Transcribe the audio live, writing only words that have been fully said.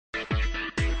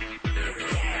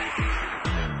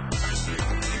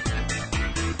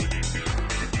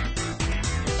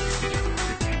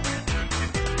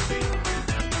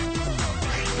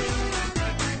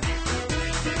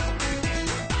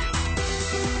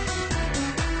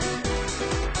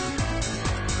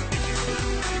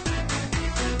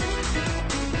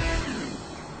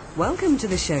Welcome to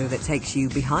the show that takes you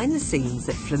behind the scenes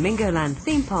at Flamingo Land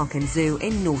Theme Park and Zoo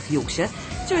in North Yorkshire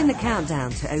during the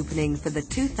countdown to opening for the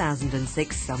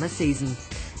 2006 summer season.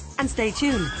 And stay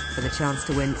tuned for the chance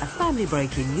to win a family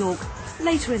break in York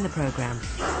later in the programme.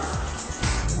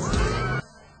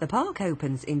 The park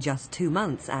opens in just 2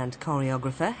 months and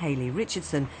choreographer Hayley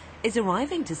Richardson is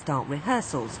arriving to start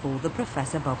rehearsals for the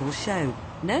Professor Bubbles show.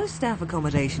 No staff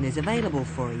accommodation is available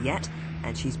for her yet,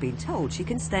 and she's been told she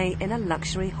can stay in a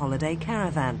luxury holiday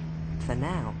caravan for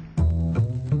now.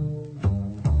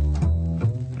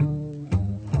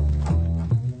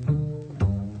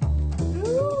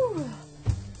 Ooh.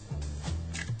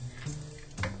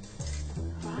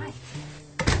 Right.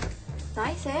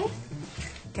 Nice, eh?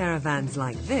 Caravans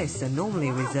like this are normally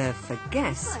reserved for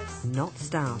guests, not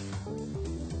staff.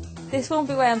 This won't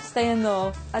be where I'm staying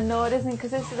though. I know it isn't because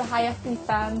this is a high-acting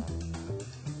fan.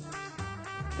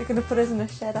 They're going to put us in a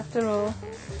shed after all.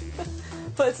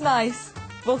 But it's nice.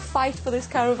 We'll fight for this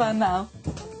caravan now.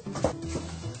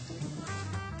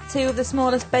 2 of the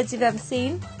smallest beds you've ever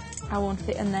seen. I won't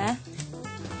fit in there.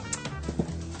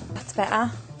 That's better.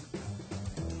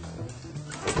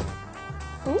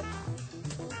 Ooh.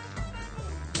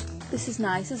 This is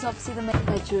nice. This is obviously the main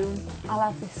bedroom. I'll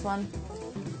have this one.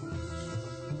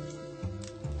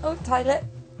 Oh, toilet.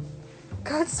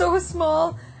 God, it's so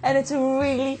small and it's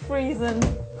really freezing.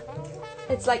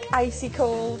 It's like icy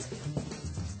cold.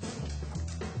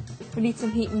 We need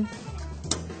some heating.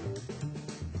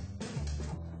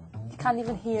 You can't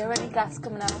even hear any gas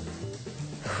coming out.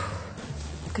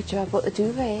 Good job about the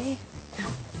duvet.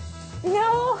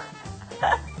 No!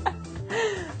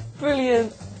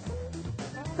 Brilliant.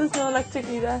 There's no electric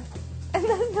either. And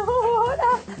there's no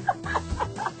water.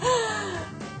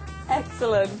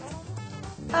 Excellent.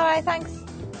 All right, thanks.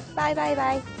 Bye, bye,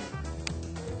 bye.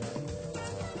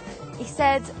 He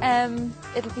said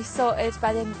it'll be sorted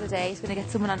by the end of the day. He's going to get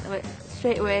someone onto it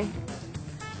straight away.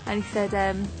 And he said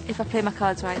if I play my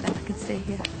cards right, then I can stay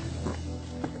here.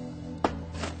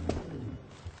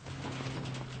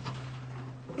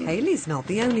 Hayley's not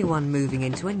the only one moving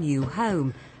into a new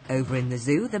home. Over in the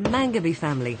zoo, the Mangaby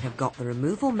family have got the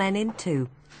removal men in too,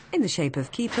 in the shape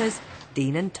of keepers,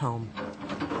 Dean and Tom.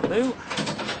 Hello.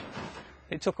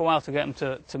 It took a while to get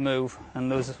them to move, and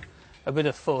there was a bit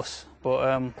of fuss,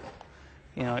 but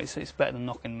you know, it's better than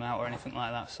knocking them out or anything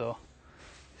like that. So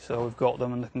we've got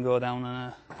them, and they can go down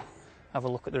and have a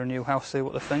look at their new house, see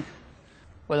what they think.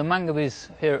 Well, the Mangabys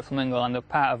here at Flamingo Land are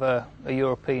part of a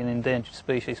European endangered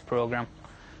species programme,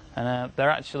 and they're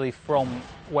actually from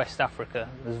West Africa.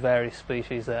 There's various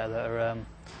species there that are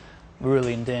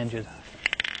really endangered.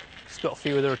 It's got a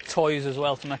few of their toys as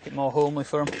well to make it more homely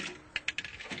for them.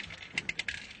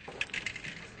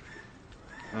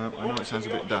 I know it sounds a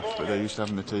bit daft, but they're used to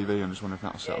having the TV. I'm just wondering if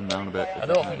that'll set them down a bit. I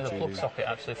don't think there's a plug socket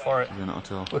actually for it. Yeah, not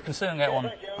at all. We can soon get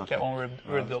one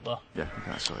ribbed up though. Yeah, we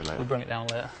can sort it later. We'll bring it down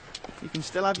later. You can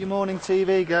still have your morning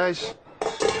TV, guys.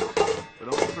 But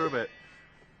only for a bit.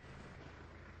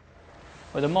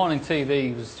 Well, the morning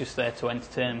TV was just there to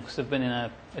entertain them because they've been in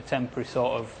a temporary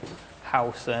sort of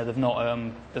house there. They've not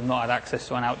had access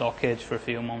to an outdoor cage for a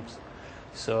few months,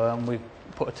 so we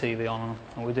put a TV on them,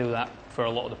 and we do that for a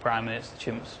lot of the primates. The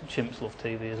chimps love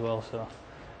TV as well, so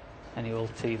any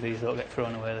old TVs that get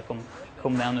thrown away, they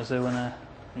come down the zoo and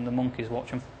the monkeys watch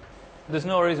them. There's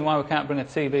no reason why we can't bring a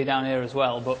TV down here as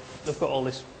well, but they've got all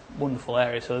this wonderful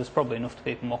area, so there's probably enough to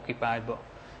keep them occupied. But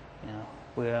you know,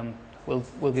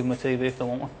 we'll give them a TV if they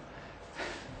want one.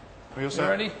 Are you all You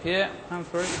ready? Yeah, I'm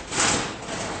free.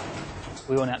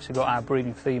 We only actually got our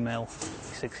breeding female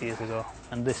 6 years ago,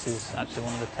 and this is actually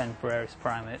one of the 10 rarest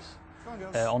primates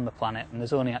on the planet, and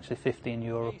there's only actually 50 in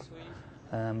Europe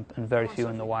and very few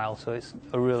in the wild, so it's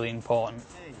a really important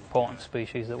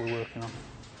species that we're working on.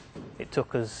 It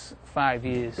took us 5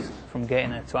 years from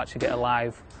getting her to actually get a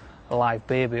live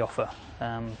baby off her,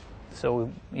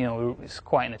 so you know, it's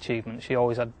quite an achievement. She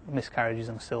always had miscarriages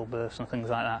and stillbirths and things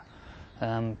like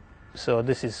that, so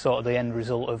this is sort of the end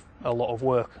result of a lot of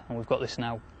work, and we've got this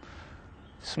now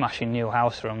smashing new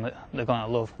house for them that they're going to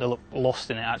love. They look lost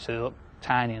in it actually, they look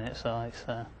tiny in it, so it's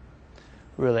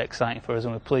really exciting for us,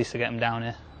 and we're pleased to get them down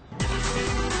here.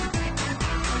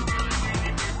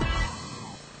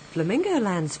 Flamingo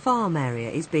Land's farm area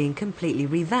is being completely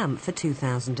revamped for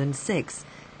 2006.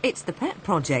 It's the pet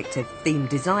project of theme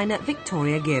designer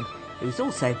Victoria Gibb, who's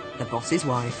also the boss's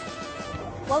wife.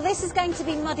 Well, this is going to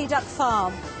be Muddy Duck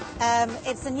Farm.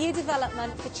 It's a new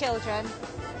development for children.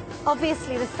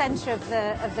 Obviously, the centre of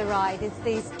the ride is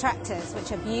these tractors,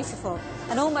 which are beautiful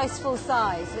and almost full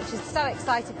size, which is so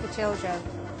exciting for children.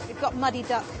 We've got Muddy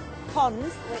Duck Pond,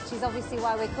 which is obviously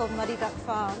why we're called Muddy Duck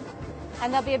Farm.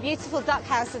 And there'll be a beautiful duck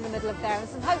house in the middle of there and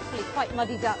some hopefully quite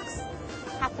muddy ducks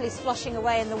happily sploshing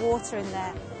away in the water in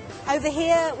there. Over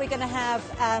here we're going to have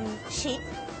sheep.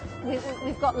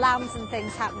 We've got lambs and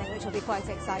things happening, which will be quite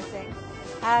exciting.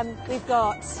 We've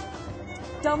got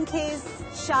donkeys,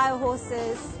 Shire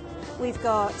horses, we've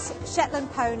got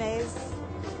Shetland ponies,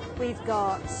 we've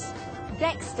got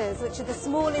Dexters, which are the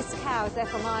smallest cows. They're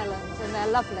from Ireland and they're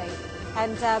lovely.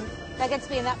 And they're going to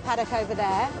be in that paddock over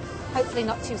there, hopefully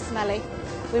not too smelly.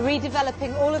 We're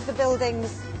redeveloping all of the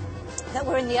buildings that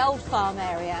were in the old farm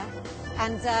area,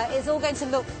 and it's all going to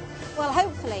look, well,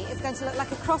 hopefully it's going to look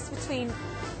like a cross between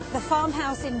the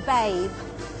farmhouse in Babe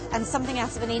and something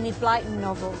out of an Enid Blyton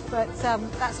novel, but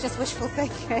that's just wishful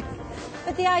thinking.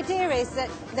 But the idea is that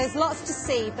there's lots to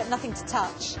see but nothing to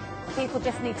touch. People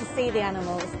just need to see the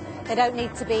animals. They don't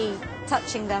need to be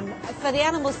touching them for the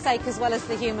animals' sake as well as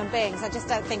the human beings. I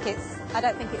don't think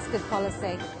it's good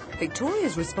policy.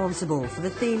 Victoria's responsible for the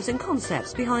themes and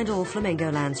concepts behind all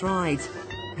Flamingo Land's rides.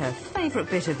 Her favourite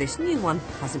bit of this new one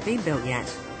hasn't been built yet.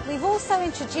 We've also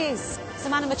introduced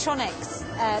some animatronics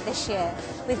this year.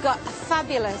 We've got a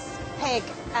fabulous pig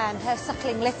and her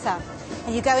suckling litter.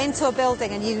 And you go into a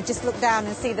building and you just look down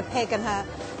and see the pig and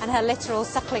her litter all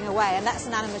suckling away, and that's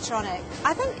an animatronic.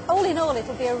 I think all in all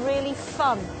it'll be a really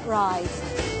fun ride.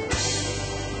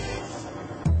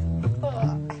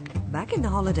 Back in the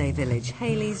holiday village,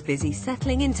 Hayley's busy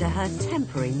settling into her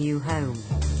temporary new home.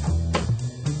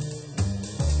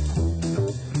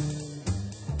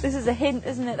 This is a hint,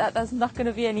 isn't it, that there's not going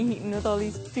to be any heating with all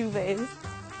these duvets.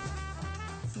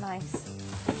 It's nice.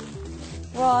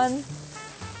 1,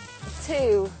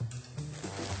 2.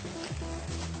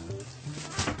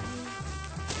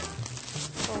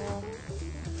 4.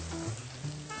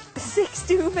 6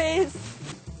 duvets.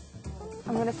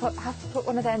 I'm going to have to put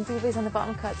one of them duvets on the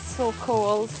bottom because it's so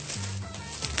cold.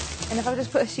 And if I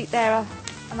just put a sheet there,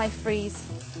 I might freeze.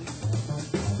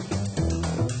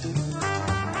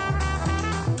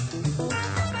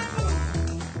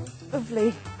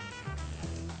 Lovely.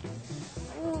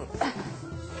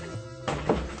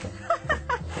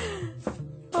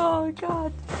 Oh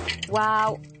God.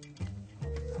 Wow.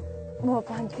 More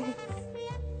blankets.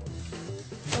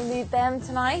 We'll need them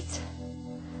tonight.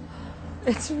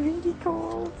 It's really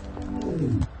cold.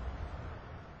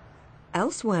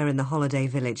 Elsewhere in the holiday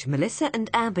village, Melissa and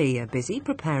Abby are busy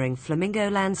preparing Flamingo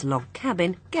Land's log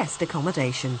cabin guest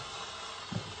accommodation.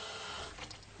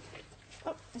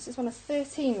 This is one of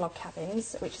 13 log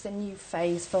cabins, which is a new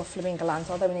phase for Flamingo Land,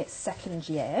 although in its second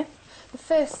year. The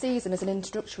first season as an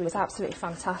introductory was absolutely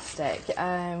fantastic.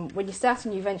 When you start a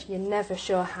new venture, you're never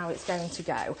sure how it's going to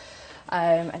go.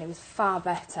 And it was far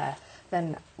better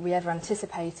than we ever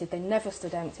anticipated. They never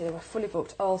stood empty. They were fully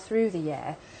booked all through the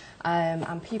year.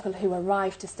 And people who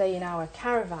arrived to stay in our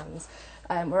caravans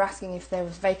were asking if there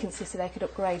was vacancies so they could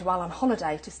upgrade while on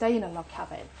holiday to stay in a log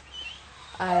cabin.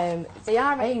 They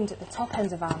are aimed at the top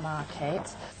end of our market,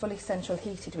 fully central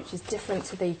heated, which is different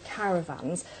to the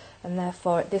caravans, and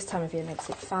therefore at this time of year makes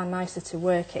it far nicer to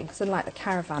work in, because unlike the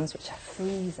caravans, which are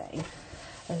freezing,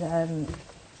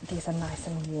 these are nice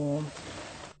and warm.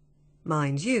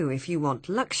 Mind you, if you want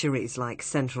luxuries like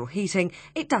central heating,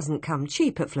 it doesn't come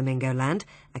cheap at Flamingo Land.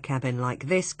 A cabin like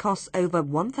this costs over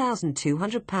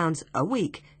 £1,200 a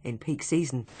week in peak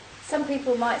season. Some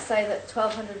people might say that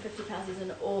 £1,250 is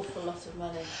an awful lot of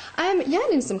money. Yeah,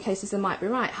 and in some cases they might be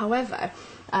right. However,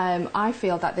 I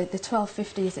feel that the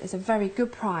 £1,250 is a very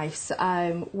good price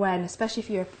when, especially if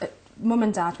you're a mum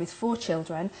and dad with 4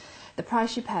 children, the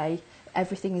price you pay,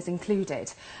 everything is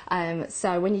included.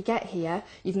 So when you get here,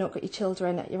 you've not got your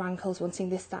children at your ankles wanting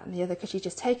this, that and the other, because you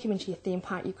just take them into your theme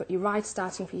park. You've got your ride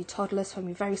starting for your toddlers from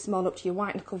your very small up to your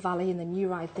White Knuckle Valley and the new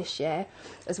ride this year,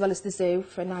 as well as the zoo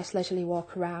for a nice leisurely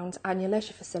walk around and your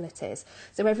leisure facilities.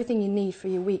 So everything you need for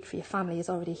your week, for your family, is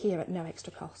already here at no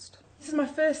extra cost. This is my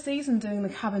first season doing the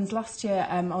cabins. Last year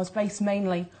I was based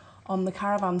mainly on the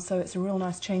caravans, so it's a real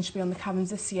nice change to be on the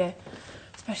cabins this year,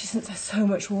 especially since they're so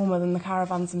much warmer than the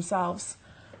caravans themselves.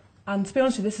 And to be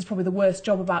honest with you, this is probably the worst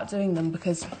job about doing them,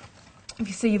 because if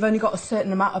you see, you've only got a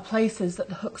certain amount of places that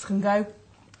the hooks can go.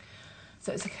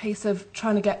 So it's a case of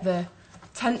trying to get the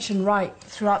tension right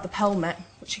throughout the pelmet,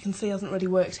 which you can see hasn't really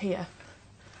worked here,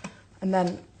 and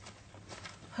then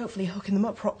hopefully hooking them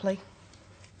up properly.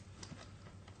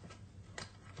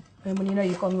 And when you know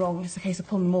you've gone wrong, it's a case of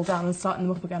pulling them all down and starting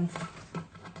them up again.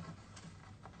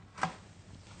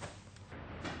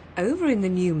 Over in the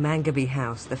new Mangaby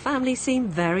house, the family seem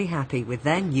very happy with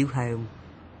their new home.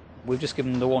 We've just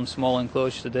given them the one small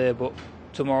enclosure today, but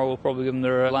tomorrow we'll probably give them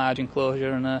their large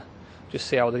enclosure and just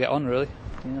see how they get on, really.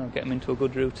 You know, get them into a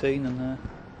good routine and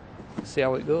see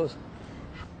how it goes.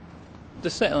 They're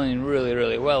settling in really,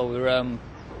 really well. We're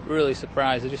really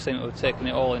surprised. They just seem to have taken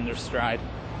it all in their stride.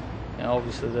 You know,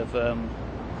 obviously they've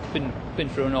been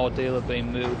through an ordeal of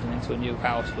being moved and into a new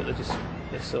house, but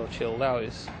they're so chilled out.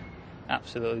 It's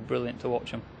absolutely brilliant to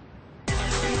watch them.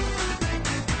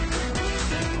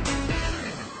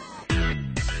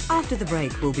 After the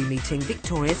break, we'll be meeting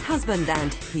Victoria's husband,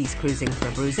 and he's cruising for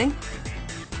a bruising,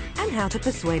 and how to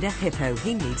persuade a hippo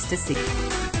he needs to see.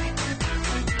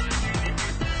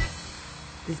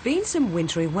 There's been some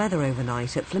wintry weather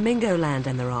overnight at Flamingo Land,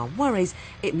 and there are worries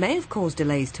it may have caused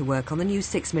delays to work on the new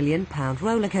 £6 million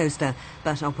roller coaster,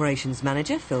 but operations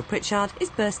manager Phil Pritchard is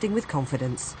bursting with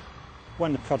confidence.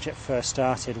 When the project first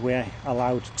started, we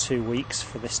allowed 2 weeks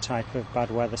for this type of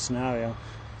bad weather scenario.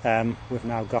 We've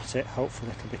now got it.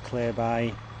 Hopefully it'll be clear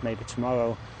by maybe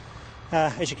tomorrow.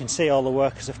 As you can see, all the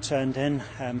workers have turned in.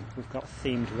 We've got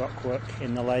themed rock work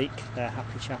in the lake. They're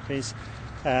happy chappies.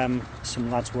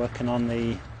 Some lads working on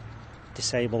the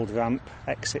disabled ramp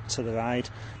exit to the ride.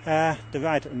 The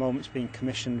ride at the moment is being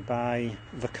commissioned by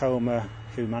Vekoma,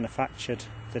 who manufactured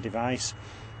the device.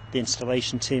 The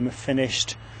installation team have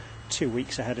finished 2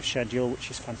 weeks ahead of schedule, which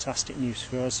is fantastic news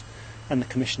for us, and the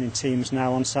commissioning team's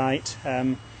now on site.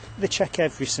 They check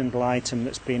every single item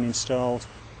that's been installed,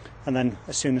 and then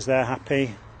as soon as they're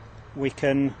happy, we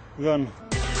can run.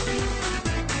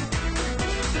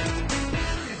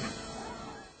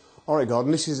 Alright,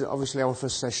 Gordon, this is obviously our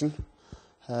first session.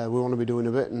 We want to be doing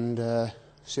a bit and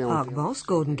see how... Park boss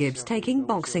Gordon Gibbs taking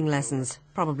boxing lessons.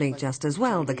 Probably just as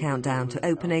well the countdown to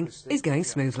opening is going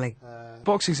smoothly.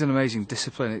 Boxing's an amazing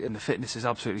discipline, and the fitness is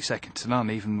absolutely second to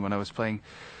none. Even when I was playing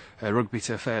rugby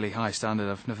to a fairly high standard,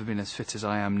 I've never been as fit as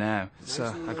I am now. It's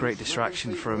a great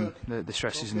distraction from the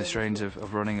stresses and the strains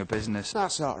of running a business.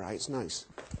 That's alright, it's nice.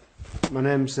 My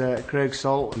name's Craig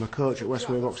Salt. I'm a coach at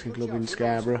Westway Boxing Club in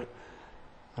Scarborough,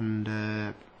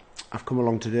 and I've come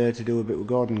along today to do a bit with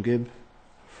Gordon Gibb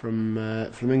from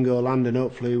Flamingo Land, and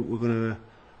hopefully we're going to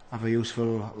have a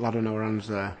useful lad on our hands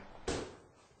there.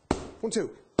 1, 2.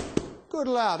 Good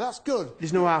lad, that's good.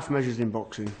 There's no half measures in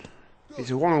boxing. It's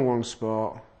a one-on-one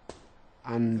sport,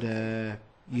 and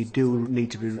you do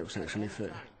need to be exceptionally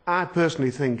fit. I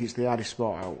personally think it's the hardest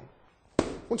sport out.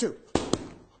 1, 2.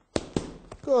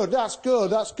 Good, that's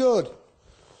good, that's good.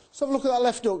 Let's have a look at that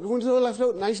left hook. Go into the left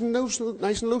hook, nice and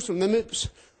loose from the hips.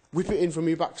 Whip it in from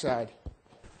your backside.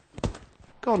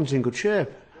 Gordon's in good shape,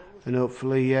 and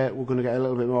hopefully we're going to get a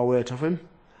little bit more weight off him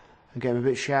and get him a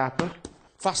bit sharper.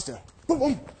 Faster. Boom,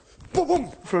 boom. Boom,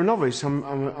 boom. For a novice,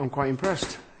 I'm quite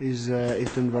impressed. He's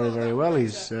done very, very well.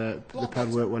 The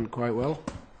pad work went quite well.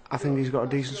 I think he's got a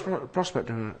decent prospect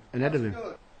ahead of him.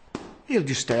 He'll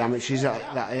just stay amateur. He's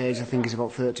at that age. I think he's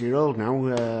about 30-year-old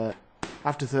now.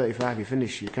 After 35, you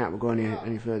finish. You can't go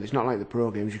any further. It's not like the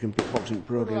pro games. You can pick boxing at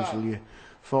pro games till you're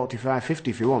 45,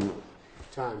 50 if you want.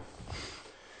 Time.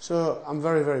 So I'm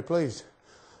very, very pleased.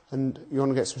 And you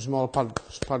want to get some small pad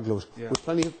gloves. Yeah. With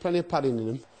plenty of padding in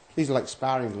them. These are like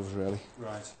sparring gloves, really.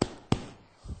 Right.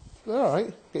 They're all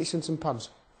right. Get you some pads.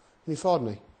 Can you afford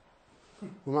me?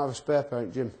 We might have a spare pair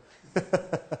at gym.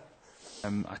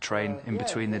 I train in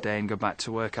between the day and go back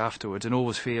to work afterwards, and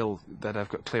always feel that I've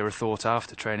got clearer thought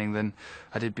after training than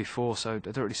I did before, so I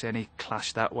don't really see any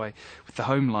clash that way. With the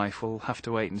home life, we'll have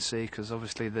to wait and see, because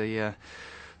obviously the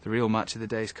real match of the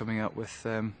day is coming up with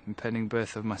impending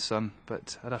birth of my son,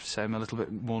 but I'd have to say I'm a little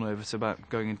bit more nervous about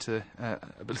going into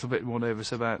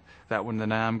that one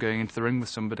than I am going into the ring with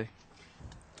somebody.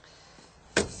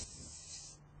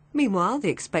 Meanwhile, the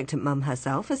expectant mum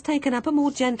herself has taken up a more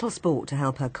gentle sport to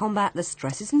help her combat the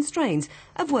stresses and strains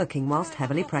of working whilst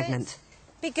heavily pregnant.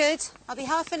 Be good. I'll be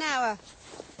half an hour.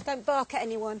 Don't bark at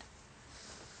anyone.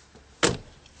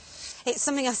 It's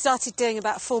something I started doing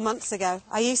about 4 months ago.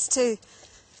 I used to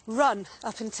run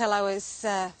up until I was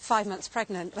 5 months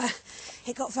pregnant, but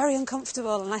it got very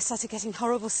uncomfortable and I started getting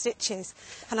horrible stitches,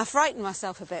 and I frightened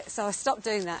myself a bit, so I stopped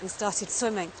doing that and started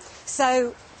swimming.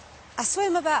 So I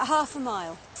swim about half a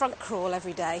mile, front crawl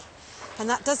every day, and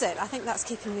that does it. I think that's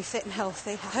keeping me fit and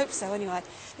healthy. I hope so anyway.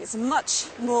 It's a much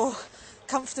more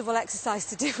comfortable exercise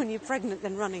to do when you're pregnant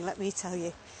than running, let me tell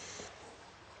you.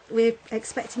 We're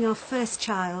expecting our first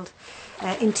child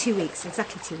in 2 weeks,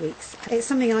 exactly 2 weeks. It's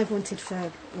something I've wanted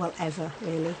for, well, ever,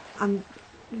 really. I'm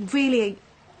really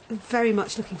very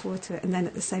much looking forward to it, and then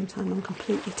at the same time I'm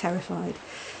completely terrified.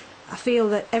 I feel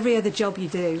that every other job you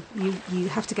do, you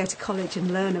have to go to college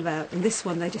and learn about, and this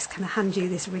one they just kind of hand you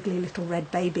this wriggly little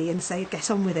red baby and say get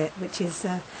on with it, which is,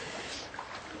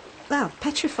 well,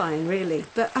 petrifying really,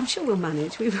 but I'm sure we'll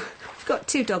manage. We've got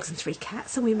 2 dogs and 3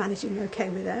 cats and we're managing okay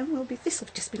with them. This will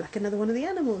just be like another one of the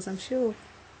animals, I'm sure.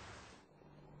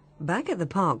 Back at the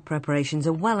park, preparations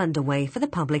are well underway for the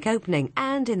public opening,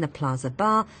 and in the Plaza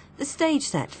Bar, the stage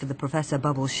set for the Professor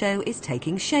Bubbles show is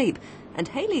taking shape, and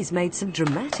Hayley's made some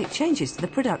dramatic changes to the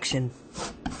production.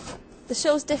 The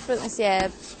show's different this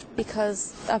year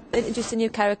because I've introduced a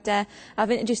new character, I've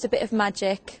introduced a bit of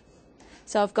magic,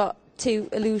 so I've got 2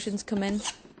 illusions coming.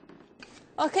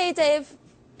 Okay, Dave.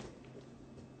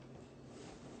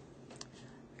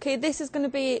 Okay, this is going to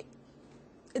be...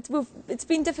 It's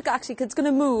been difficult actually because it's going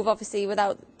to move obviously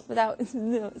without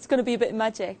it's going to be a bit of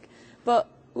magic, but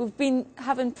we've been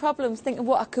having problems thinking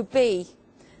what it could be.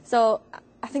 So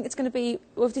I think it's going to be,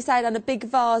 we've decided on a big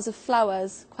vase of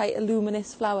flowers, quite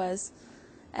luminous flowers,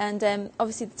 and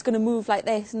obviously it's going to move like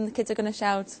this and the kids are going to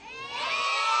shout.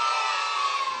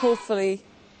 Hopefully.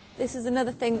 This is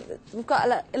another thing, we've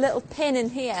got a little pin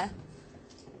in here.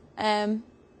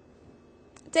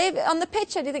 Dave, on the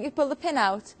picture, do you think you pull the pin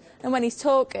out? And when he's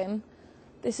talking,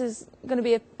 this is going to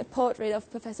be a portrait of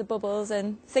Professor Bubbles,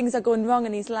 and things are going wrong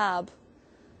in his lab.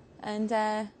 And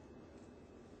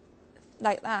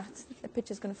like that, the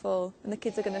picture's going to fall, and the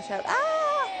kids are going to shout,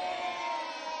 "Ah!"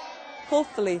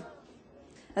 Hopefully.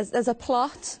 There's a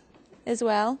plot as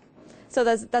well. So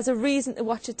there's a reason to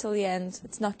watch it till the end.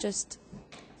 It's not just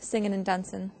singing and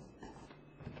dancing.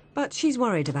 But she's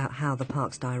worried about how the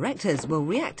park's directors will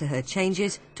react to her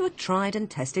changes to a tried and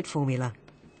tested formula.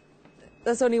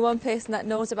 There's only one person that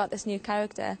knows about this new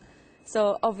character,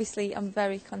 so obviously I'm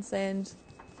very concerned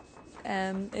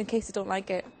in case they don't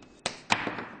like it.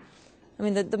 I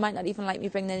mean, they might not even like me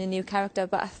bringing in a new character,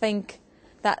 but I think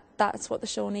that's what the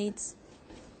show needs.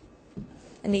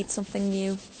 It needs something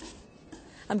new.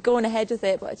 I'm going ahead with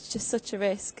it, but it's just such a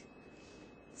risk.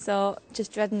 So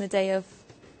just dreading the day of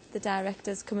the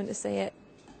directors coming to see it.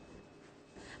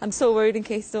 I'm so worried in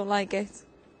case they don't like it.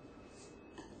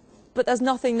 But there's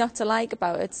nothing not to like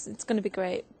about it. It's going to be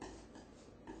great.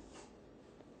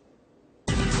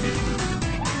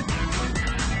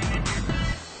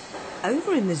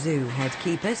 Over in the zoo, head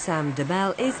keeper Sam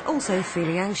DeBell is also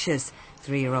feeling anxious.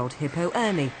 3-year-old hippo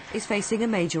Ernie is facing a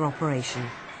major operation.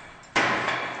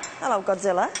 Hello,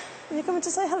 Godzilla. Are you coming to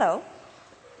say hello?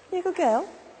 You a good girl?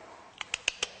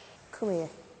 Come here.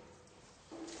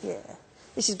 Yeah.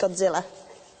 This is Godzilla.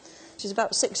 She's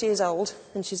about 6 years old,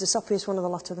 and she's the soppiest one of the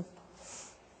lot of them.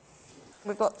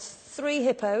 We've got 3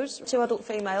 hippos, 2 adult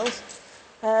females,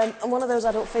 and one of those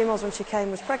adult females when she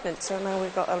came was pregnant, so now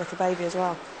we've got a little baby as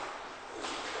well.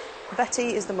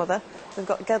 Betty is the mother, we've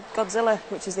got Godzilla,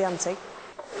 which is the auntie,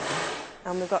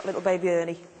 and we've got little baby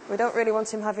Ernie. We don't really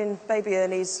want him having baby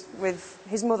Ernies with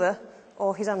his mother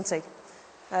or his auntie.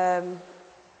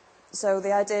 So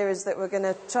the idea is that we're going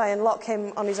to try and lock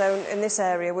him on his own in this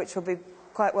area, which will be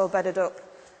quite well bedded up,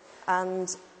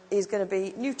 and he's going to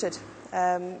be neutered,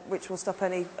 which will stop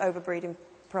any overbreeding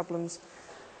problems.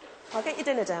 I'll get your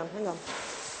dinner down, hang on.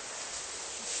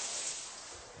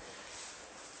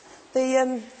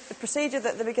 The procedure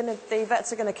that the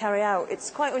vets are going to carry out, it's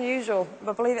quite unusual.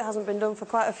 I believe it hasn't been done for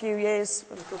quite a few years.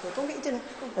 Go and get your dinner.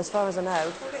 As far as I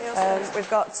know. We've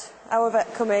got our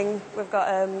vet coming. We've got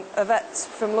a vet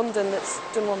from London that's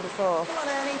done one before. Come on,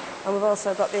 Ernie. And we've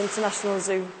also got the International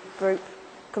Zoo group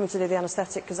coming to do the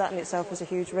anaesthetic, because that in itself is a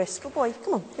huge risk. Good boy,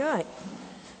 come on, you're right.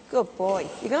 Good boy.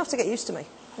 You're going to have to get used to me.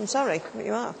 I'm sorry, but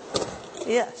you are.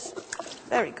 Yes.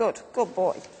 Very good. Good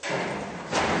boy.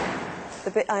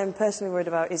 The bit I am personally worried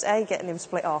about is A, getting him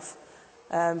split off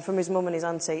from his mum and his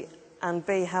auntie, and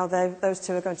B, how those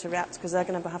 2 are going to react, because they're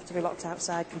going to have to be locked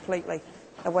outside completely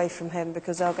away from him,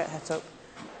 because they'll get het up.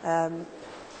 I'm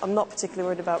not particularly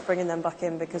worried about bringing them back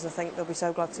in, because I think they'll be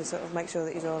so glad to sort of make sure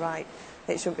that he's all right.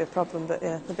 It shouldn't be a problem, but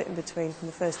yeah, the bit in between from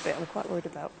the first bit I'm quite worried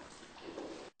about.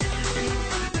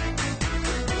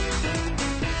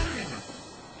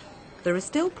 There are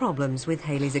still problems with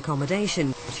Hayley's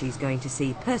accommodation. She's going to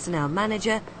see personnel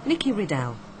manager Nikki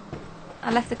Riddell.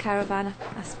 I left the caravan,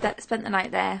 I spent the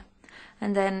night there,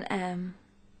 and then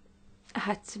I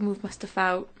had to move my stuff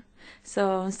out.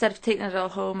 So instead of taking it all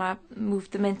home, I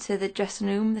moved them into the dressing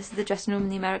room. This is the dressing room in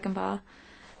the American bar,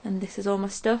 and this is all my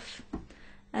stuff.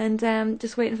 And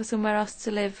just waiting for somewhere else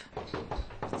to live.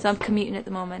 So I'm commuting at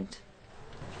the moment.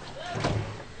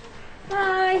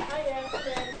 Hi. Hiya.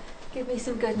 Give me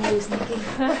some good news, Nikki.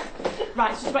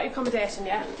 Right, so it's about your accommodation,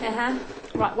 yeah? Uh-huh.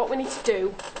 Right, what we need to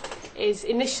do is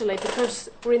initially, because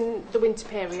we're in the winter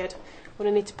period, we're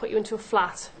going to need to put you into a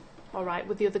flat, all right,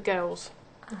 with the other girls,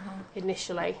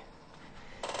 initially.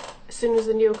 As soon as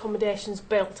the new accommodation's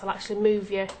built, I'll actually move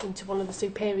you into one of the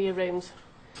superior rooms,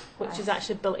 which is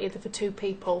actually built either for 2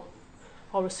 people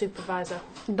or a supervisor.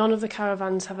 None of the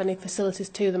caravans have any facilities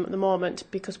to them at the moment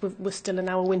because we're still in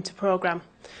our winter programme.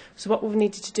 So what we've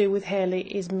needed to do with Hayley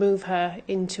is move her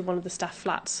into one of the staff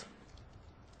flats.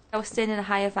 I was staying in a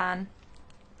hire van.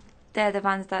 They're the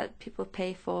vans that people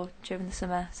pay for during the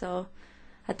summer, so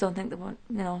I don't think they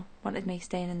wanted me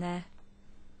staying in there.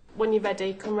 When you're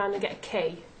ready, come round and get a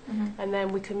key, and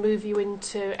then we can move you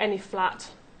into any flat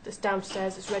that's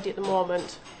downstairs that's ready at the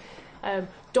moment.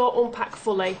 Don't unpack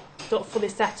fully, don't fully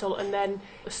settle, and then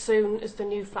as soon as the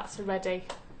new flats are ready,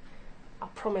 I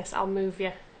promise I'll move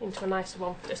you into a nicer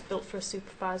one that's built for a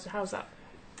supervisor. How's that?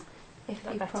 If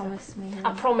you promise me.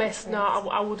 I promise. No,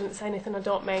 I wouldn't say anything I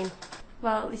don't mean.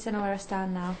 Well, at least I know where I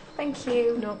stand now. Thank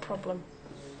you. No problem.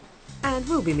 And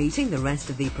we'll be meeting the rest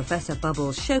of the Professor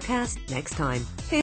Bubbles showcast next time.